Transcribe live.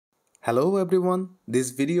Hello everyone, this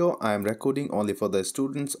video I am recording only for the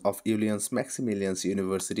students of Julius Maximilians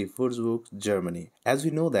University Würzburg, Germany. As we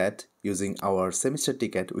know that using our semester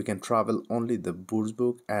ticket we can travel only the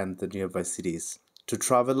Würzburg and the nearby cities. To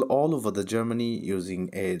travel all over the Germany using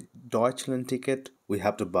a Deutschland ticket we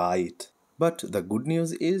have to buy it. But the good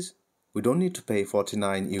news is we don't need to pay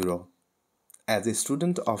 49 euro. As a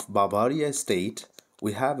student of Bavaria state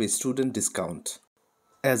we have a student discount.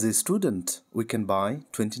 As a student, we can buy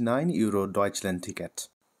 29 euro Deutschland ticket.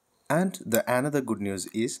 And the another good news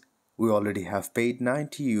is we already have paid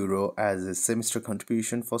 90 euro as a semester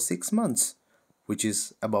contribution for 6 months, which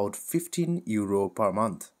is about 15 euro per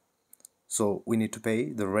month. So we need to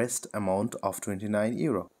pay the rest amount of 29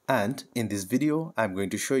 euro. And in this video, I'm going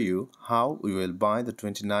to show you how we will buy the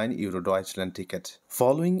 29 euro Deutschland ticket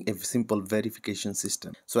following a simple verification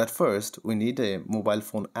system. So at first, we need a mobile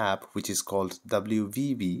phone app which is called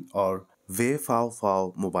WVV or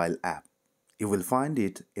WVV mobile app. You will find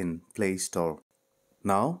it in Play Store.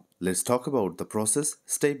 Now, let's talk about the process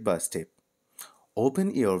step by step.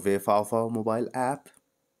 Open your WVV mobile app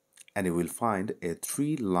and you will find a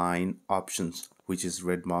 3-line options which is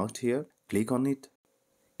red marked here. Click on it.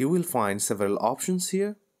 You will find several options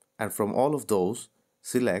here, and from all of those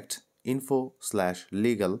select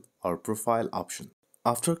info/legal or profile option.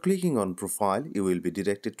 After clicking on profile, you will be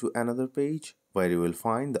directed to another page where you will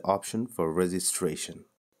find the option for registration.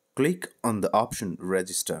 Click on the option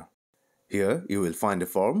register. Here you will find a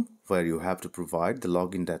form where you have to provide the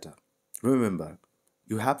login data. Remember,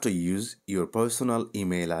 you have to use your personal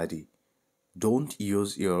email ID. Don't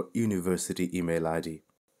use your university email ID.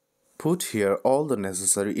 Put here all the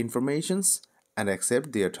necessary informations and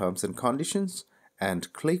accept their terms and conditions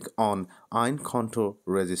and click on Ein Konto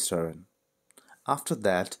registrieren. After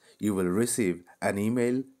that, you will receive an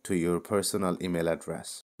email to your personal email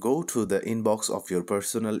address. Go to the inbox of your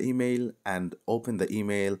personal email and open the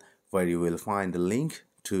email where you will find a link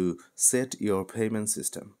to set your payment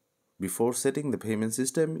system. Before setting the payment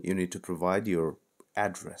system, you need to provide your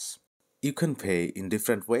address. You can pay in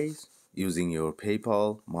different ways using your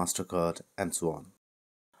PayPal, MasterCard, and so on.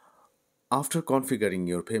 After configuring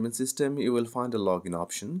your payment system, you will find a login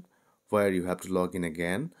option where you have to log in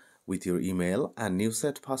again with your email and new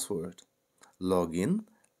set password. Log in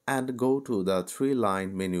and go to the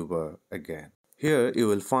 3-line menu bar again. Here you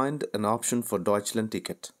will find an option for Deutschland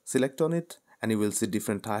ticket. Select on it and you will see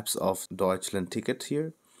different types of Deutschland ticket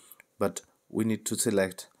here, but we need to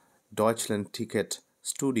select Deutschland ticket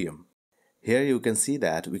Studium. Here you can see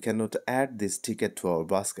that we cannot add this ticket to our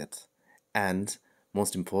basket, and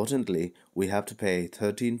most importantly we have to pay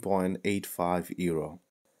 13.85 euro.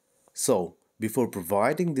 So before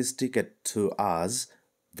providing this ticket to us,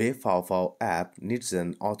 WVV app needs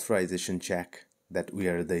an authorization check that we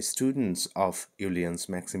are the students of Julius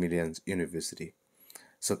Maximilians University.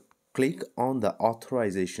 So click on the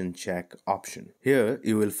authorization check option. Here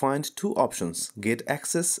you will find two options, get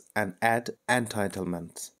access and add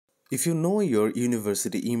entitlement. If you know your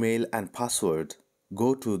university email and password,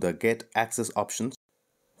 go to the Get Access options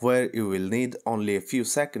where you will need only a few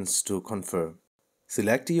seconds to confirm.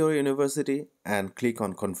 Select your university and click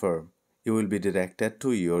on Confirm. You will be directed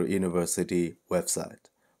to your university website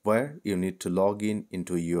where you need to log in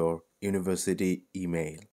into your university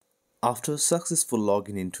email. After successful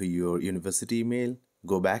login into your university email,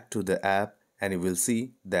 go back to the app and you will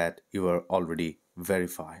see that you are already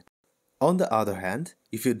verified. On the other hand,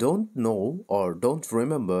 if you don't know or don't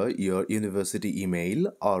remember your university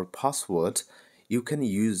email or password, you can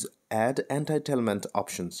use Add Entitlement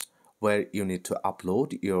options where you need to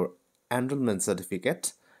upload your enrollment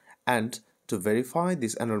certificate, and to verify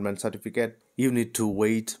this enrollment certificate, you need to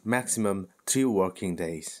wait maximum 3 working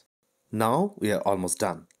days. Now we are almost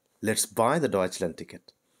done. Let's buy the Deutschland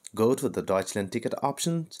ticket. Go to the Deutschland ticket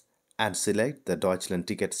options and select the Deutschland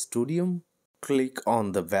ticket Studium. Click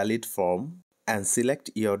on the valid form and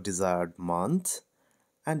select your desired month,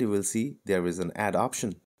 and you will see there is an add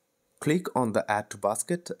option. Click on the add to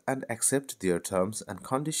basket and accept their terms and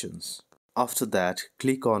conditions. After that,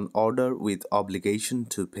 click on order with obligation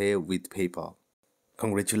to pay with PayPal.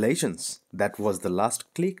 Congratulations! That was the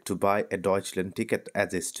last click to buy a Deutschland ticket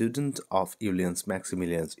as a student of Julius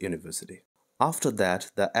Maximilians University. After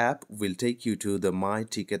that, the app will take you to the My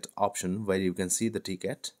Ticket option where you can see the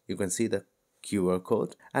ticket, you can see the QR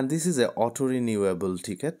code, and this is an auto-renewable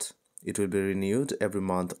ticket. It will be renewed every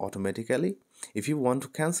month automatically. If you want to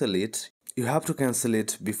cancel it, you have to cancel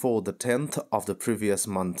it before the 10th of the previous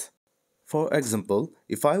month. For example,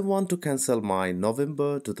 if I want to cancel my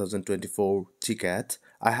November 2024 ticket,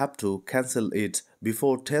 I have to cancel it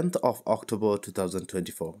before 10th of October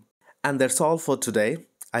 2024. And that's all for today.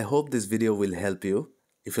 I hope this video will help you.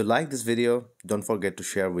 If you like this video, don't forget to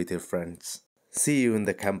share with your friends. See you in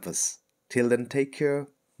the campus. Till then, take care.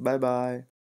 Bye bye.